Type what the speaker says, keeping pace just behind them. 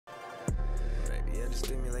Yeah, to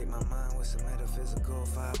stimulate my mind with some metaphysical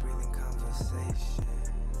fire-breathing conversation.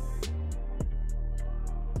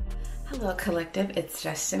 Hello Collective, it's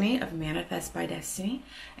Destiny of Manifest by Destiny,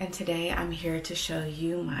 and today I'm here to show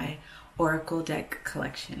you my Oracle deck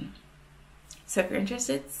collection. So if you're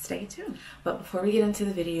interested, stay tuned. But before we get into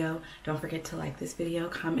the video, don't forget to like this video,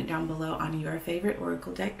 comment down below on your favorite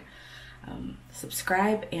Oracle deck,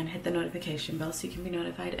 subscribe, and hit the notification bell so you can be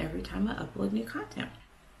notified every time I upload new content.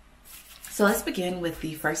 So let's begin with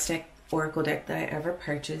the first deck, Oracle deck that I ever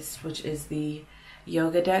purchased, which is the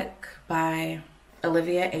Yoga deck by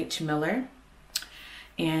Olivia H. Miller.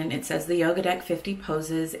 And it says the Yoga deck, 50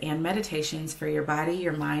 poses and meditations for your body,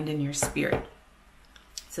 your mind, and your spirit.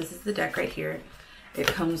 So this is the deck right here. It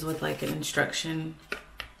comes with like an instruction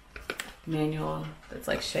manual that's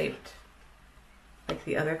like shaped like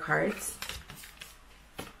the other cards.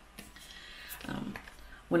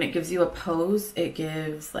 When it gives you a pose, it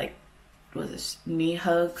gives like, what is this, knee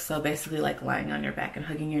hug. So basically like lying on your back and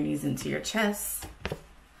hugging your knees into your chest.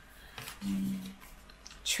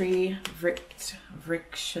 Tree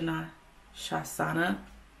Vrikshana Shasana.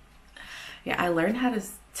 Yeah, I learned how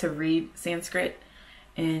to read Sanskrit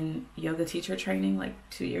in yoga teacher training like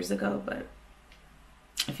 2 years ago, but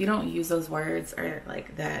if you don't use those words or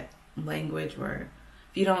like that language, or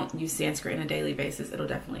if you don't use Sanskrit on a daily basis, it'll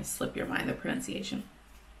definitely slip your mind, the pronunciation.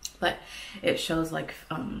 But it shows like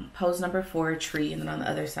pose number 4, tree, and then on the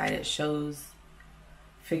other side it shows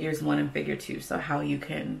figures 1 and figure 2, so how you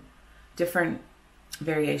can different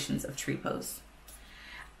variations of tree pose.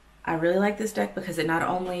 I really like this deck because it not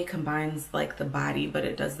only combines like the body, but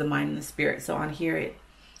it does the mind and the spirit. So on here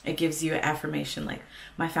it gives you an affirmation like,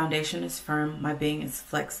 my foundation is firm, my being is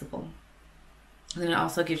flexible. And then it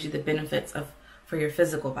also gives you the benefits for your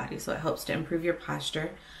physical body. So it helps to improve your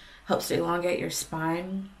posture, helps to elongate your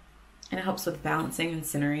spine, and it helps with balancing and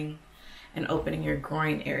centering and opening your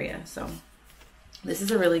groin area. So this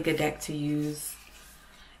is a really good deck to use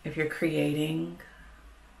if you're creating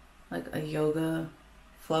like a yoga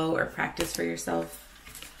flow or practice for yourself.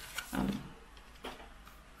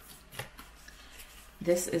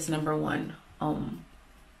 This is number 1, Om.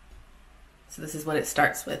 So this is what it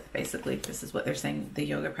starts with. Basically, this is what they're saying the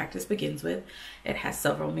yoga practice begins with. It has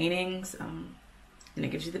several meanings, and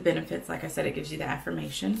it gives you the benefits. Like I said, it gives you the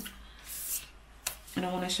affirmation. And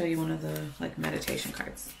I want to show you one of the like meditation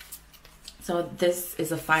cards. So this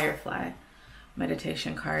is a firefly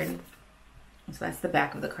meditation card. So that's the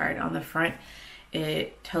back of the card. On the front,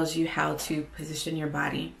 it tells you how to position your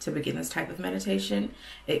body to begin this type of meditation.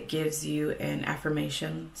 It gives you an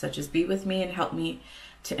affirmation such as, be with me and help me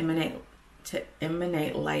to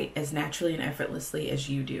emanate light as naturally and effortlessly as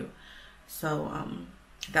you do. So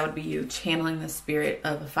that would be you channeling the spirit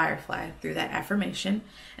of a firefly through that affirmation.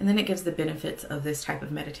 And then it gives the benefits of this type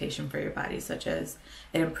of meditation for your body, such as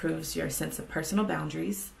it improves your sense of personal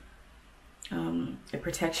boundaries. It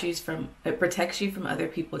protects you from other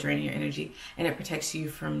people draining your energy, and it protects you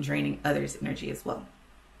from draining others' energy as well,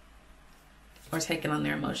 or taking on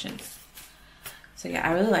their emotions. So yeah,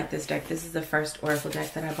 I really like this deck. This is the first Oracle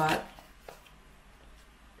deck that I bought,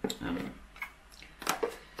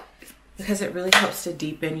 because it really helps to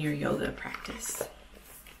deepen your yoga practice.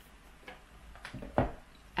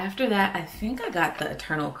 After that, I think I got the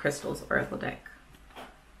Eternal Crystals Oracle deck,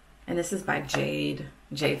 and this is by Jade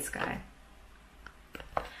Sky.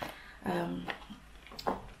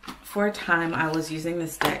 For a time, I was using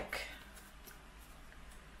this deck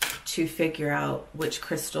to figure out which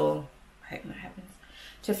crystal,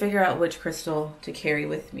 to carry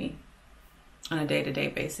with me on a day-to-day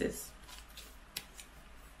basis.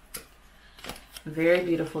 Very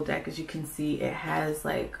beautiful deck. As you can see, it has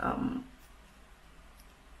like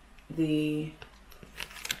the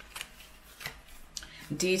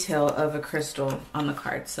detail of a crystal on the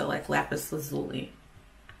card. So like lapis lazuli.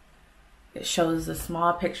 It shows a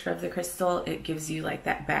small picture of the crystal. It gives you like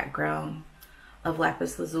that background of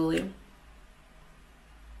lapis lazuli.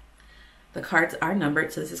 The cards are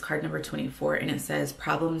numbered, so this is card number 24, and it says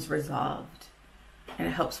problems resolved. And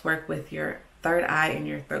it helps work with your third eye and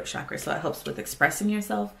your throat chakra. So it helps with expressing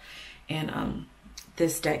yourself. And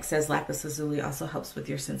this deck says lapis lazuli also helps with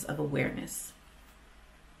your sense of awareness.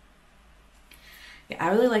 Yeah,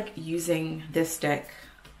 I really like using this deck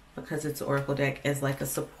because it's an Oracle deck as like a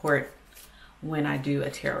support when I do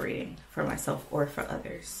a tarot reading for myself or for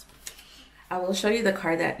others. I will show you the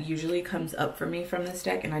card that usually comes up for me from this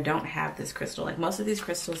deck, and I don't have this crystal. Like most of these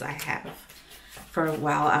crystals I have. For a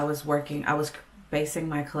while I was basing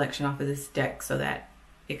my collection off of this deck so that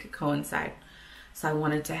it could coincide. So I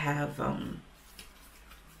wanted to have, how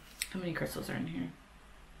many crystals are in here?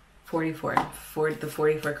 44 for the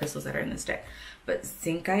 44 crystals that are in this deck. But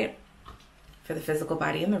Zincite for the physical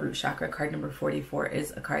body and the root chakra, card number 44,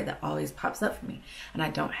 is a card that always pops up for me. And I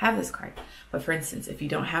don't have this card. But for instance, if you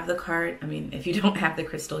don't have the card, if you don't have the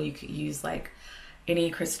crystal, you could use like any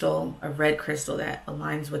crystal, a red crystal that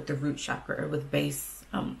aligns with the root chakra or with base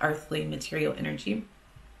earthly material energy.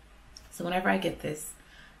 So whenever I get this,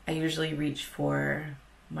 I usually reach for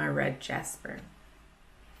my red jasper.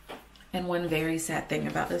 And one very sad thing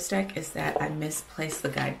about this deck is that I misplaced the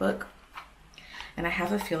guidebook. And I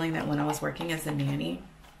have a feeling that when I was working as a nanny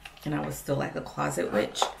and I was still like a closet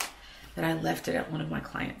witch, that I left it at one of my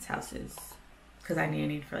clients' houses because I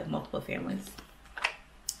nannied for like multiple families.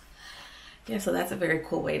 Yeah, so that's a very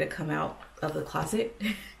cool way to come out of the closet,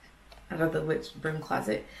 out of the witch broom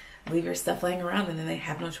closet. Leave your stuff laying around and then they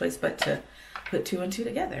have no choice but to put 2 and 2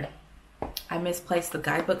 together. I misplaced the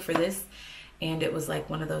guidebook for this, and it was like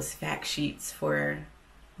one of those fact sheets for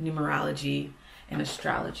numerology and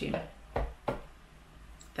astrology.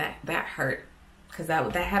 That hurt because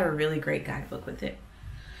that had a really great guidebook with it.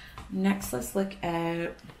 Next, let's look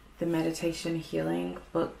at the Meditation Healing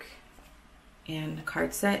book and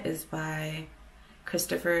card set. Is by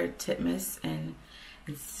Christopher Titmuss, and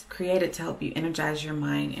it's created to help you energize your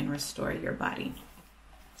mind and restore your body.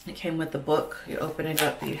 It came with the book. You open it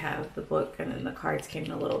up, you have the book, and then the cards came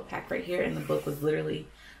in a little pack right here, and the book was literally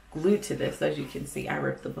glued to this. As you can see, I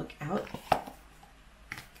ripped the book out.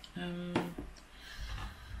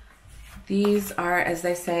 These are, as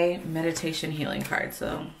they say, meditation healing cards.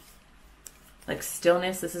 So like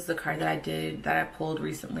stillness, this is the card that I pulled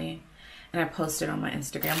recently, and I posted on my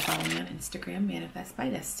Instagram. Follow me on Instagram, Manifest by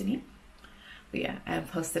Destiny. But yeah, I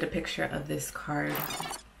posted a picture of this card.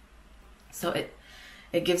 So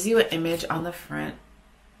it gives you an image on the front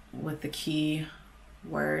with the key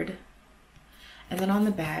word, and then on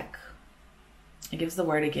the back it gives the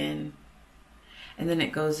word again, and then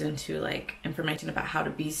it goes into like information about how to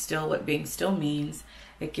be still, what being still means.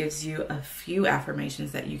 It gives you a few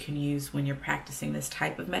affirmations that you can use when you're practicing this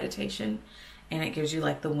type of meditation, and it gives you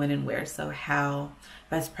like the when and where, so how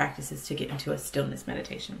best practices to get into a stillness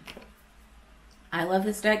meditation. I love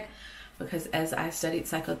this deck because as I studied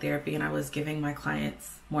psychotherapy and I was giving my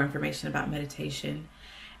clients more information about meditation,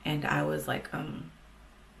 and I was like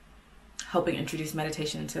helping introduce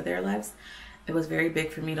meditation into their lives, it was very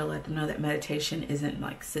big for me to let them know that meditation isn't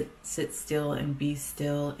like sit still and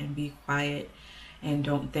be quiet, and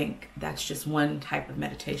don't think that's just one type of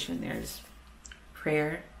meditation. There's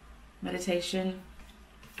prayer meditation,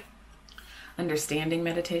 understanding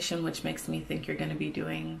meditation, which makes me think you're going to be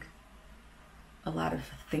doing a lot of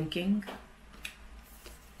thinking,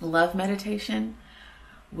 love meditation,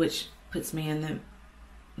 which puts me in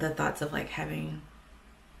the thoughts of like having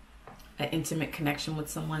an intimate connection with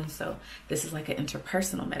someone. So this is like an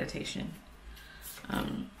interpersonal meditation.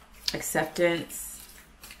 Acceptance,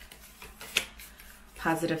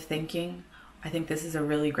 positive thinking. I think this is a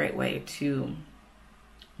really great way to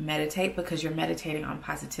meditate because you're meditating on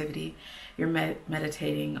positivity. You're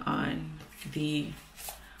meditating on the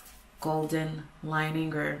golden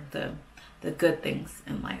lining, or the good things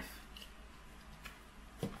in life.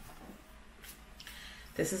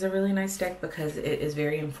 This is a really nice deck because it is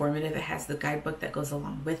very informative. It has the guidebook that goes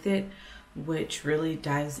along with it, which really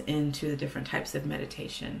dives into the different types of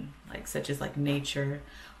meditation, like such as like nature,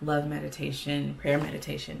 love meditation, prayer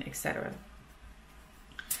meditation, etc.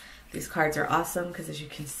 These cards are awesome because, as you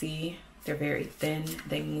can see, they're very thin,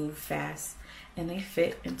 they move fast, and they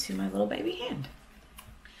fit into my little baby hand.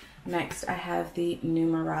 Next, I have the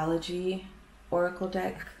Numerology Oracle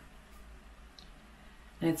deck.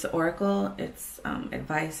 And it's Oracle, it's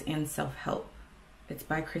advice and self-help. It's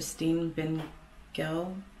by Christine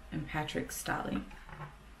Bengel and Patrick Stolley.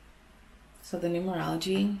 So the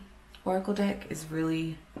Numerology Oracle deck is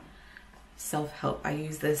really self-help. I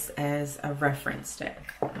use this as a reference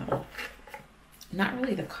deck. Not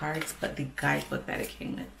really the cards, but the guidebook that it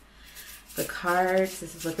came with. The cards,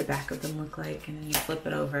 this is what the back of them look like, and then you flip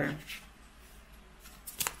it over.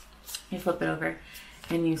 You flip it over,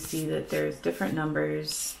 and you see that there's different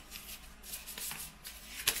numbers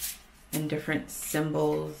and different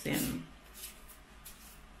symbols, and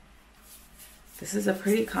this is a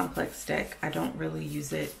pretty complex deck. I don't really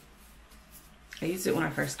use it. I used it when I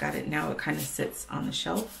first got it. Now it kind of sits on the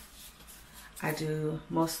shelf. I do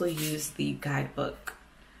mostly use the guidebook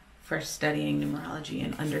for studying numerology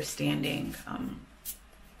and understanding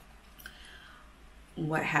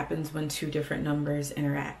what happens when two different numbers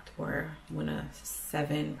interact, or when a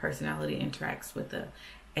 7 personality interacts with the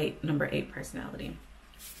number 8 personality.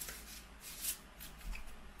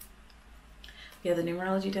 Yeah, the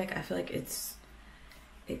numerology deck, I feel like it's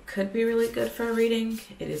it could be really good for a reading.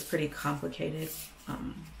 It is pretty complicated.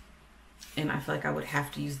 And I feel like I would have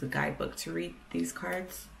to use the guidebook to read these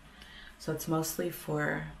cards. So it's mostly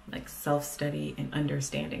for like self-study and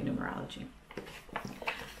understanding numerology.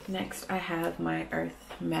 Next, I have my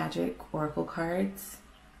Earth Magic Oracle cards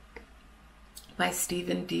by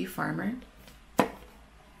Stephen D. Farmer.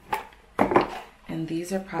 And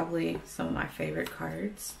these are probably some of my favorite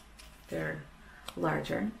cards. They're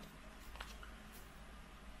larger.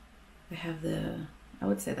 They have I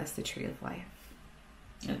would say that's the Tree of Life.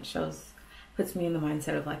 And it puts me in the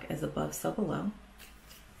mindset of like as above, so below.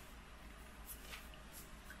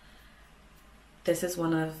 This is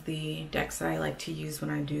one of the decks that I like to use when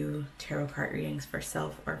I do tarot card readings for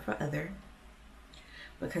self or for other,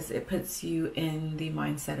 because it puts you in the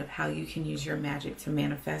mindset of how you can use your magic to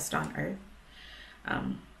manifest on earth.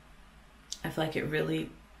 I feel like it really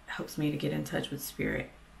helps me to get in touch with spirit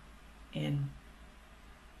and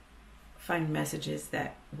find messages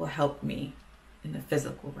that will help me in the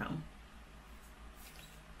physical realm.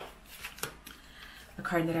 A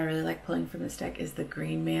card that I really like pulling from this deck is the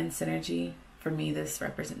Green Man Synergy. For me, this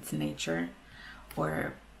represents nature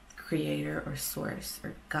or creator or source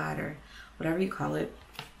or God or whatever you call it.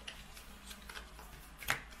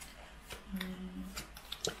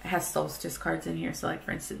 It has solstice cards in here. So like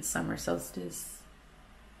for instance, summer solstice.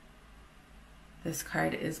 This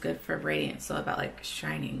card is good for radiance. So about like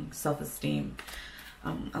shining, self-esteem,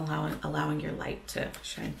 allowing your light to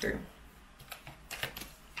shine through.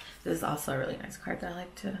 This is also a really nice card that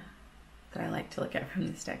I like to look at from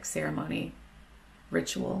this deck. Ceremony,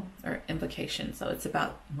 ritual, or invocation. So it's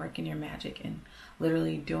about working your magic and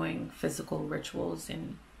literally doing physical rituals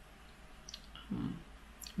and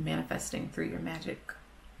manifesting through your magic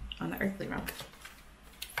on the earthly realm.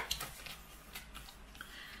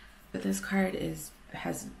 But this card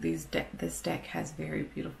this deck has very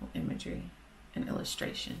beautiful imagery and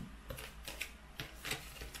illustration.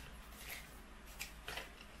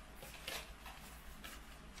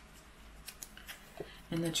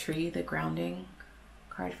 And the tree, the grounding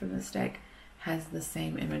card from this deck, has the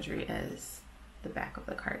same imagery as the back of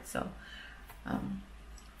the card. So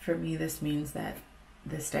for me, this means that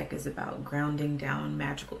this deck is about grounding down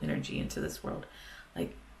magical energy into this world,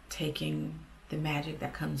 like taking the magic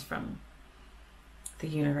that comes from the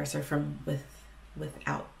universe or from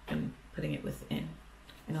without and putting it within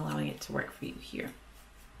and allowing it to work for you here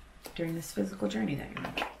during this physical journey that you're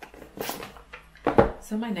on.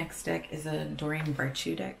 So my next deck is a Doreen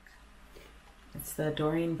Virtue deck. It's the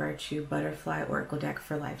Doreen Virtue Butterfly Oracle deck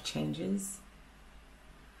for life changes.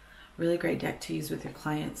 Really great deck to use with your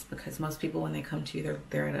clients, because most people, when they come to you,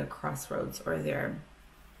 they're at a crossroads, or they're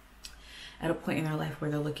at a point in their life where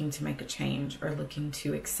they're looking to make a change or looking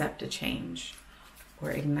to accept a change or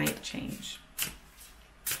ignite change.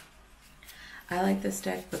 I like this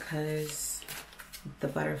deck because the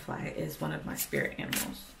butterfly is one of my spirit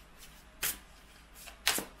animals.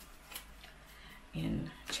 And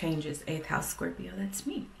change is 8th house Scorpio, that's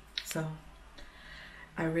me. So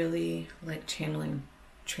I really like channeling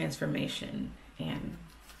transformation and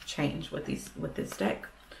change with this deck.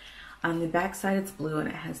 On the back side, it's blue and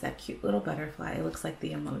it has that cute little butterfly. It looks like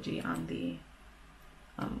the emoji on the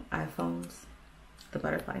iPhones, the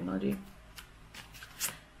butterfly emoji.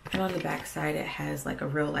 And on the back side, it has like a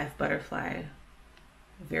real life butterfly.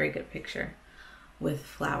 Very good picture with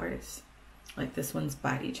flowers. Like this one's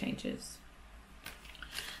body changes.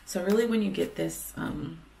 So really, when you get this,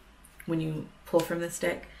 when you pull from this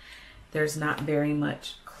deck, there's not very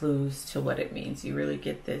much clues to what it means. You really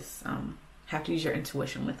get this, have to use your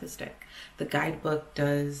intuition with this deck. The guidebook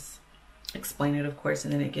does explain it, of course,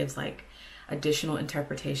 and then it gives like additional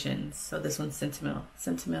interpretations. So this one's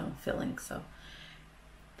sentimental feeling. So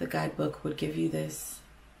the guidebook would give you the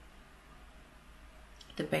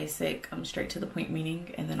basic, straight to the point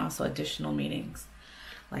meaning, and then also additional meanings,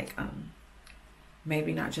 like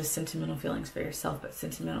maybe not just sentimental feelings for yourself, but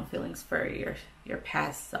sentimental feelings for your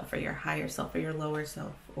past self or your higher self or your lower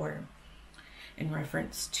self, or in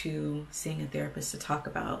reference to seeing a therapist to talk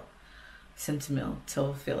about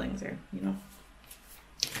sentimental feelings, or, you know,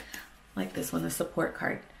 like this one, the support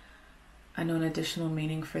card. I know an additional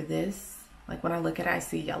meaning for this. Like when I look at it, I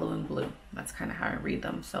see yellow and blue. That's kind of how I read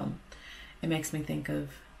them. So it makes me think of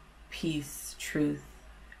peace, truth,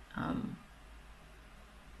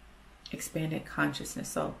 expanded consciousness.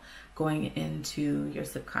 So going into your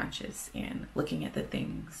subconscious and looking at the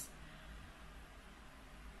things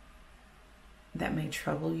that may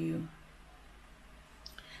trouble you.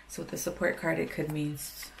 So with the support card, it could mean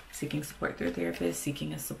seeking support through a therapist,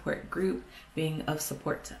 seeking a support group, being of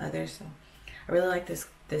support to others. So I really like this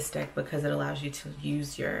this deck because it allows you to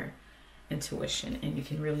use your intuition, and you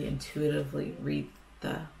can really intuitively read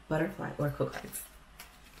the butterfly oracle cards.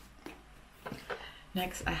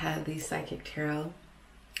 Next, I have the Psychic Tarot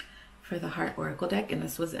for the Heart Oracle deck, and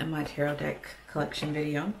this was in my tarot deck collection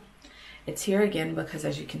video. It's here again because,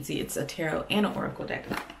 as you can see, it's a tarot and an oracle deck.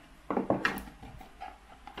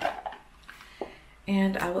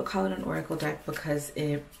 And I would call it an oracle deck because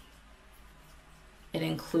it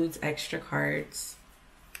includes extra cards.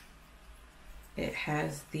 It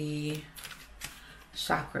has the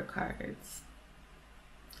chakra cards.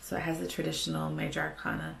 So it has the traditional major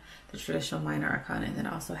arcana, the traditional minor arcana, and then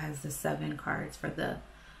it also has the 7 cards for the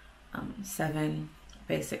 7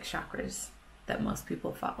 basic chakras that most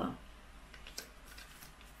people follow.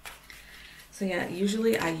 So yeah,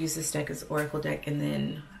 usually I use this deck as oracle deck, and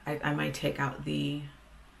then I might take out the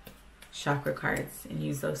chakra cards and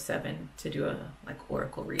use those 7 to do a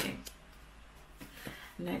oracle reading.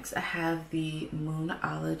 Next, I have the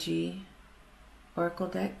Moonology oracle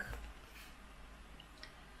deck.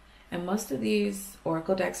 And most of these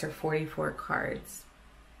oracle decks are 44 cards.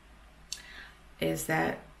 Is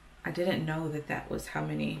that I didn't know that that was how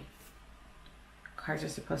many cards are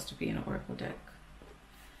supposed to be in an oracle deck.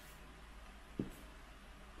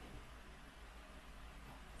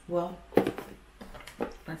 Well,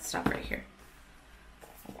 let's stop right here.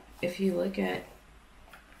 If you look at,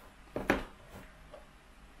 well,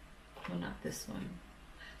 not this one.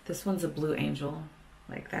 This one's a Blue Angel.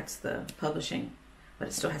 Like, that's the publishing, but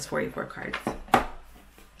it still has 44 cards.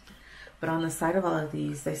 But on the side of all of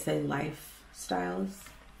these, they say lifestyles.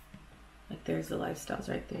 Like, there's the lifestyles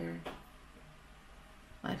right there.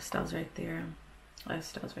 Lifestyles right there.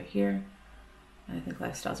 Lifestyles right here. And I think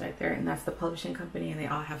lifestyles right there. And that's the publishing company, and they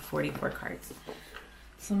all have 44 cards.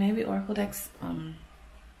 So maybe oracle decks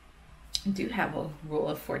do have a rule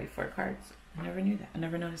of 44 cards. I never knew that. I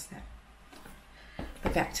never noticed that.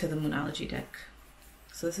 But back to the Moonology deck.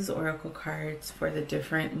 So this is oracle cards for the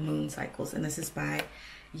different moon cycles, and this is by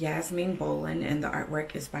Yasmin Bolin, and the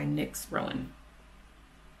artwork is by Nyx Rowan.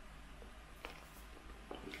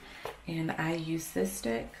 And I use this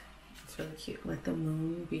deck. It's really cute. Let the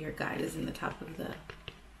moon be your guide is in the top of the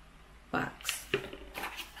box.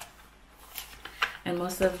 And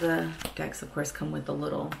most of the decks, of course, come with a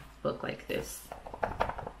little book like this.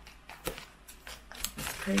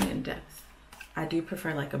 It's pretty in depth. I do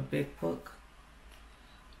prefer like a big book,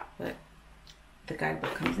 but the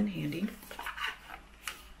guidebook comes in handy.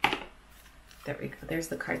 There we go. There's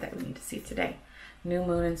the card that we need to see today. New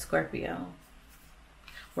Moon in Scorpio.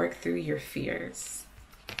 Work through your fears.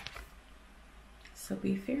 So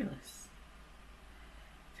be fearless.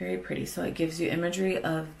 Very pretty. So it gives you imagery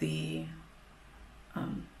of the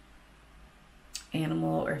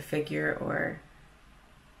animal or figure or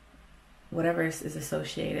whatever is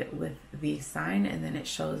associated with the sign, and then it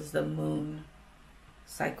shows the moon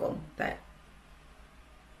cycle that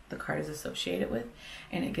the card is associated with,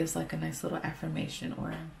 and it gives like a nice little affirmation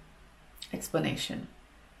or explanation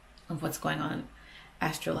of what's going on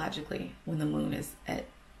astrologically when the moon is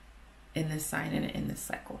in this sign and in this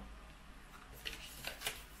cycle.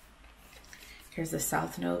 Here's the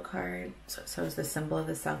South Node card. So it's the symbol of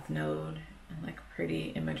the South Node and like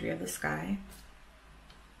pretty imagery of the sky.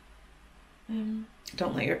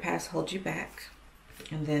 Don't let your past hold you back.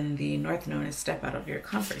 And then the North Node is step out of your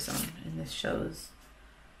comfort zone, and this shows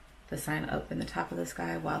the sign up in the top of the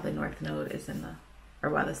sky while the North Node is in the, or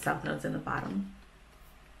while the South Node's in the bottom.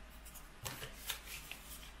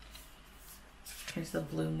 Here's the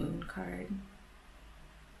Blue Moon card.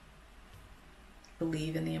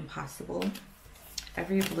 Believe in the impossible.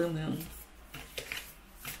 Every blue moon.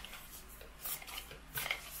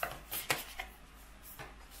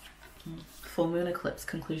 Full moon eclipse.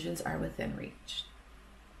 Conclusions are within reach.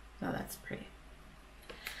 Oh, that's pretty.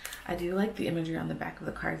 I do like the imagery on the back of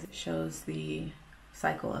the cards. It shows the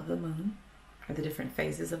cycle of the moon, or the different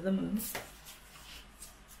phases of the moon.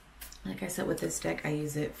 Like I said, with this deck, I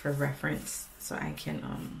use it for reference so I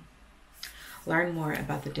can learn more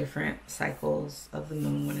about the different cycles of the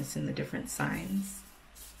moon when it's in the different signs.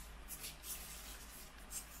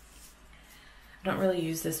 I don't really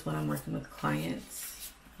use this when I'm working with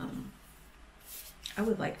clients. I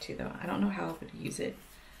would like to, though. I don't know how I would use it.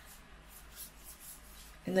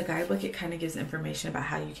 In the guidebook, it kind of gives information about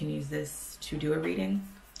how you can use this to do a reading,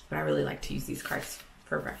 but I really like to use these cards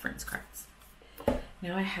for reference cards.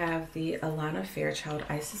 Now I have the Alana Fairchild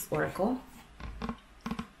Isis Oracle.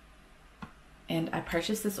 And I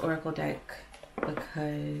purchased this oracle deck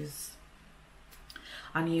because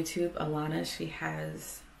on YouTube, Alana, she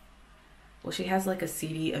has well, she has like a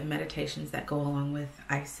CD of meditations that go along with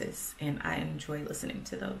Isis, and I enjoy listening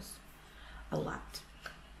to those a lot.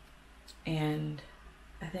 And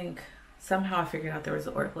I think somehow I figured out there was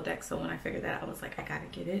an oracle deck, so when I figured that out, I was like, I gotta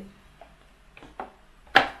get it.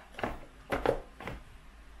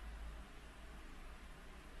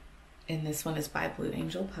 And this one is by Blue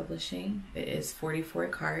Angel Publishing. It is 44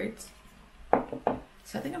 cards.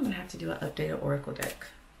 So I think I'm gonna have to do an updated oracle deck.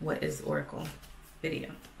 What is oracle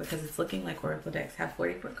video? Because it's looking like oracle decks have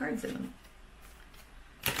 44 cards in them.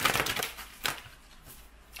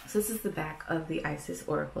 So this is the back of the Isis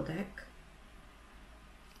oracle deck.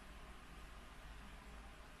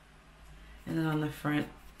 And then on the front,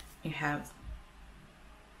 you have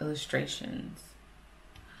illustrations.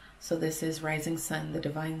 So this is Rising Sun, the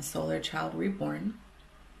Divine Solar Child Reborn.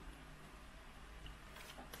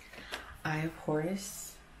 Eye of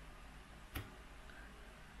Horus,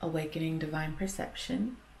 Awakening Divine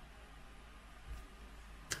Perception.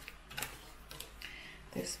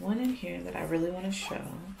 There's one in here that I really want to show.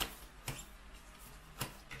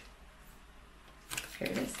 Here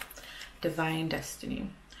it is. Divine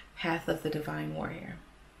Destiny, Path of the Divine Warrior.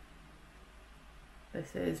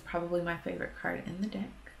 This is probably my favorite card in the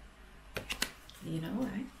deck. You know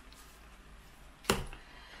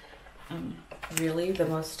why? Really, the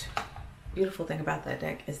most beautiful thing about that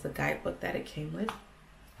deck is the guidebook that it came with.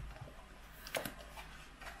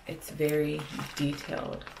 It's very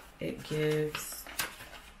detailed. It gives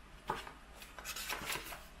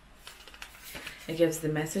the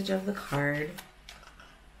message of the card.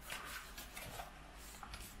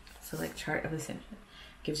 So like chart of ascension.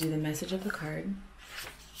 Gives you the message of the card.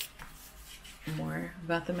 More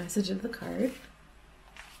about the message of the card.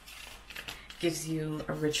 Gives you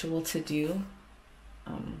a ritual to do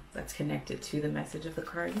that's connected to the message of the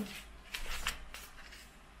card.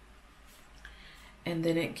 And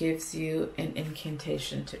then it gives you an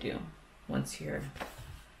incantation to do once you're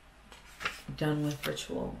done with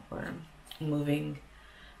ritual or moving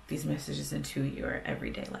these messages into your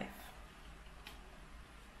everyday life.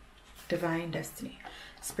 Divine Destiny,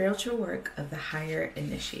 spiritual work of the higher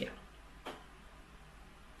initiate.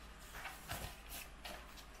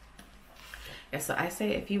 Yeah, so I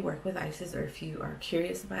say if you work with Isis, or if you are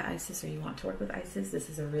curious about Isis, or you want to work with Isis, this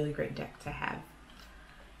is a really great deck to have,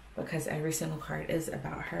 because every single card is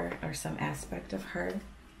about her or some aspect of her.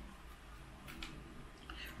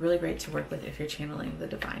 Really great to work with if you're channeling the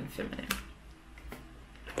divine feminine.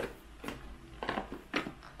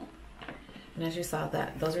 And as you saw,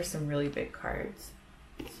 that those are some really big cards,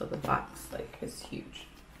 so the box like is huge.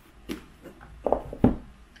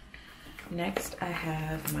 Next, I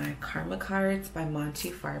have my Karma cards by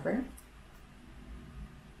Monty Farber.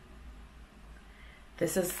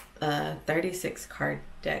 This is a 36 card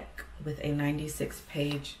deck with a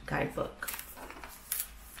 96-page guidebook.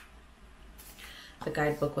 The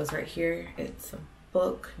guidebook was right here. It's a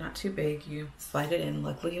book, not too big. You slide it in.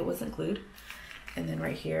 Luckily, it wasn't glued. And then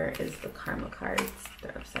right here is the Karma cards.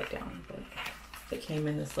 They're upside down, but they came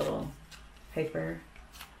in this little paper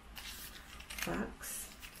box.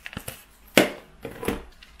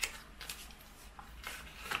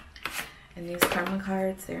 And these Karma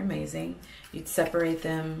cards, they're amazing. You'd separate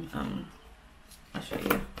them, I'll show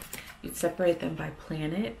you. You'd separate them by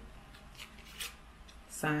planet,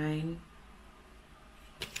 sign,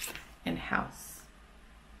 and house.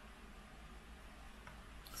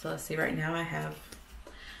 So let's see, right now I have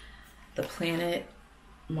the planet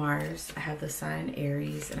Mars, I have the sign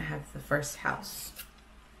Aries, and I have the first house.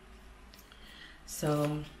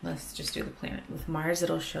 So let's just do the planet. With Mars,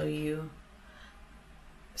 it'll show you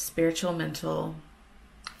spiritual, mental,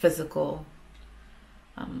 physical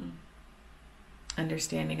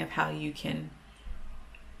understanding of how you can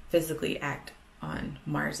physically act on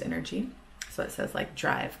Mars energy. So it says like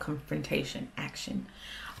drive, confrontation, action.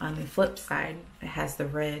 On the flip side, it has the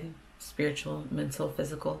red, spiritual, mental,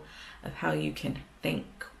 physical, of how you can think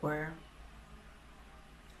or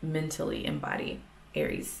mentally embody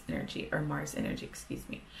Aries energy, or Mars energy, excuse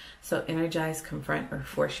me. So energize, confront, or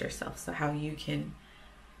force yourself. So how you can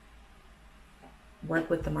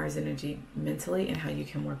work with the Mars energy mentally, and how you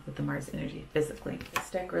can work with the Mars energy physically.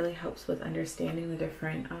 This deck really helps with understanding the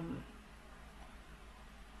different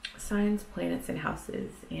signs, planets, and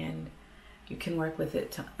houses, and you can work with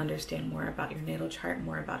it to understand more about your natal chart,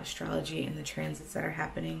 more about astrology and the transits that are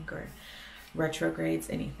happening, or retrogrades,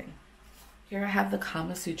 anything. Here I have the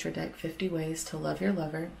Kama Sutra deck, 50 Ways to Love Your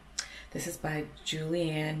Lover. This is by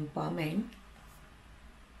Julianne Balmain.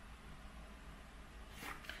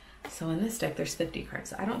 So in this deck, there's 50 cards.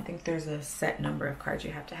 So I don't think there's a set number of cards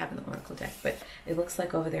you have to have in the Oracle deck, but it looks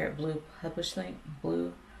like over there at Blue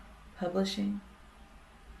Publishing.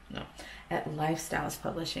 No, at Lifestyles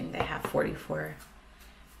Publishing, they have 44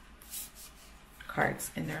 cards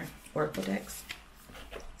in their oracle decks.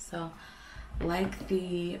 So, like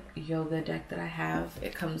the yoga deck that I have,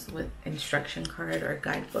 it comes with instruction card or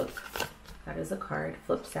guidebook. That is a card,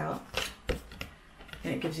 flips out,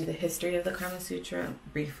 and it gives you the history of the Kama Sutra,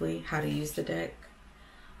 briefly, how to use the deck,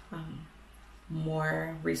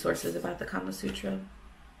 more resources about the Kama Sutra,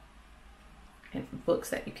 and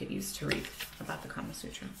books that you could use to read about the Kama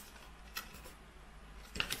Sutra.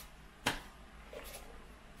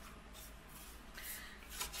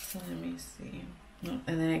 So let me see. And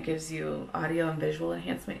then it gives you audio and visual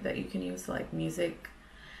enhancement that you can use, so like music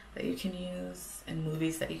that you can use and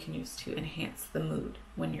movies that you can use to enhance the mood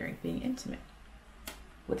when you're being intimate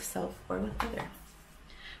with self or with other.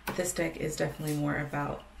 But this deck is definitely more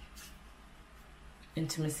about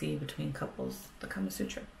intimacy between couples, the Kama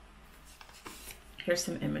Sutra. Here's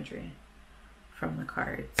some imagery from the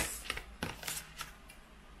cards.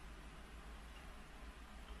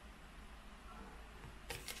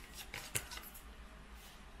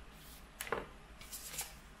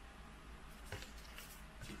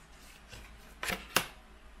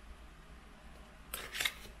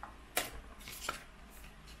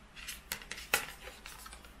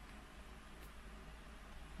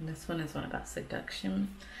 And this one is one about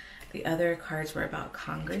seduction. The other cards were about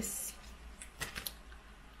Congress.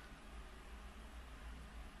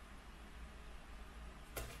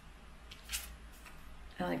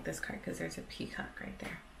 I like this card because there's a peacock right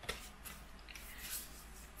there.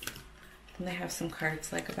 And they have some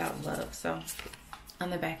cards like about love. So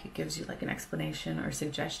on the back it gives you like an explanation or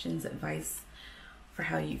suggestions, advice for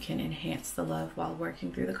how you can enhance the love while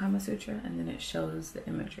working through the Kama Sutra, and then it shows the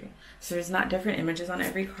imagery. So there's not different images on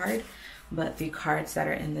every card, but the cards that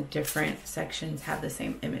are in the different sections have the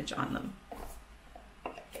same image on them.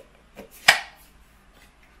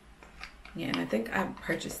 Yeah, and I think I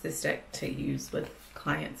purchased this deck to use with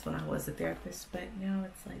clients when I was a therapist, but now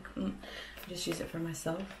it's like, I just use it for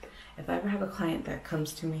myself. If I ever have a client that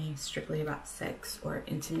comes to me strictly about sex or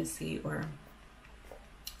intimacy or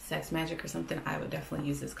sex magic or something, I would definitely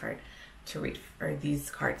use this card to read, or these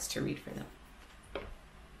cards to read for them.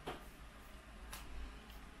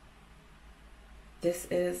 This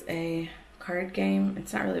is a card game.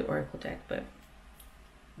 It's not really an oracle deck, but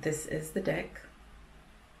this is the deck.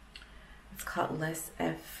 It's called Less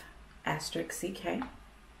F *CK.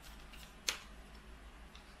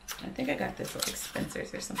 I think I got this at like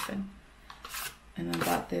Spencer's or something. And I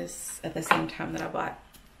bought this at the same time that I bought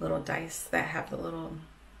little dice that have the little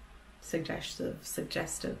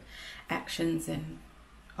suggestive actions and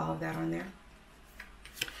all of that on there.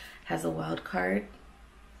 Has a wild card,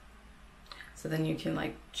 so then you can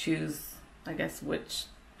like choose, I guess, which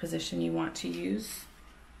position you want to use.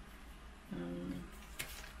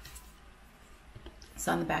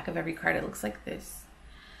 So on the back of every card it looks like this,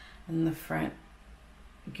 and the front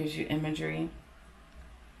it gives you imagery,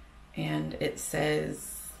 and it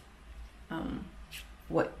says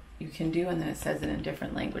what you can do, and then it says it in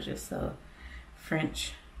different languages, so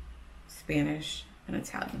French, Spanish, and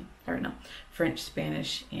Italian, or no, French,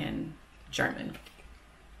 Spanish, and German.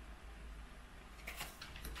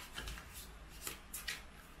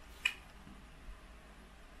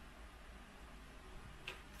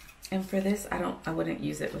 And for this, I wouldn't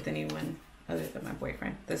use it with anyone other than my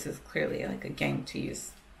boyfriend. This is clearly like a game to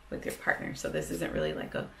use with your partner, so this isn't really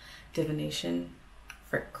like a divination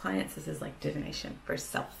for clients. This is like divination for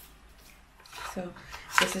self. So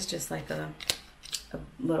this is just like a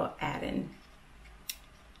little add-in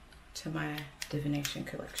to my divination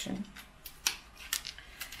collection.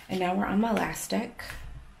 And now we're on my last deck,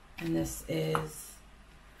 and these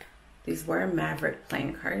were Maverick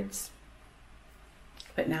playing cards,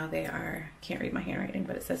 but now they are, can't read my handwriting,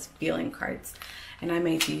 but it says feeling cards. And I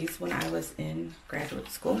made these when I was in graduate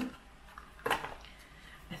school.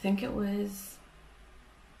 I think it was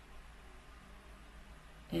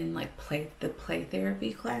in like the play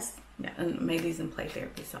therapy class. Yeah, and made these in play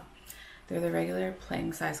therapy. So they're the regular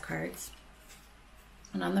playing size cards.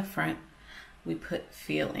 And on the front, we put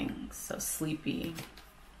feelings. So sleepy,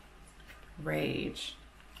 rage,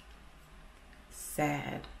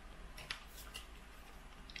 sad,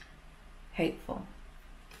 hateful.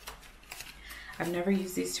 I've never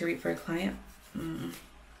used these to read for a client,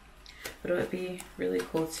 but it would be really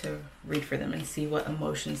cool to read for them and see what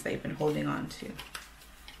emotions they've been holding on to.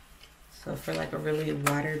 So for like a really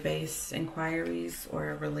water-based inquiries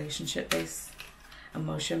or relationship-based,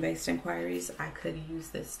 emotion-based inquiries, I could use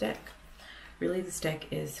this deck. Really, this deck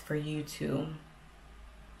is for you to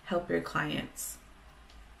help your clients,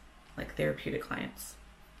 like therapeutic clients,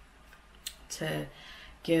 to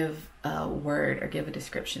give a word or give a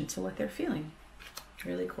description to what they're feeling.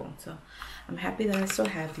 Really cool. So I'm happy that I still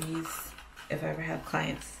have these. If I ever have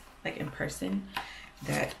clients like in person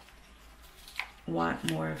that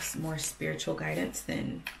want more spiritual guidance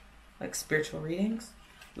than like spiritual readings,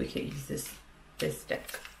 we could use this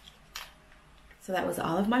deck. So that was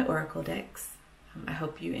all of my oracle decks. I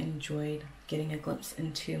hope you enjoyed getting a glimpse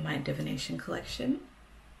into my divination collection.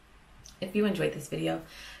 If you enjoyed this video,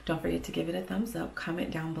 don't forget to give it a thumbs up.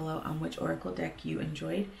 Comment down below on which oracle deck you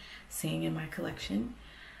enjoyed seeing in my collection.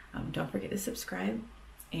 Don't forget to subscribe,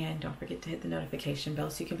 and don't forget to hit the notification bell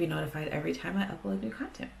so you can be notified every time I upload new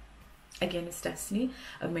content. Again, it's Destiny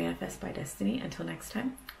of Manifest by Destiny. Until next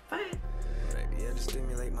time, bye. Yeah, to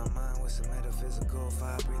stimulate my mind with some metaphysical,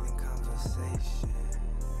 fire-breathing conversation.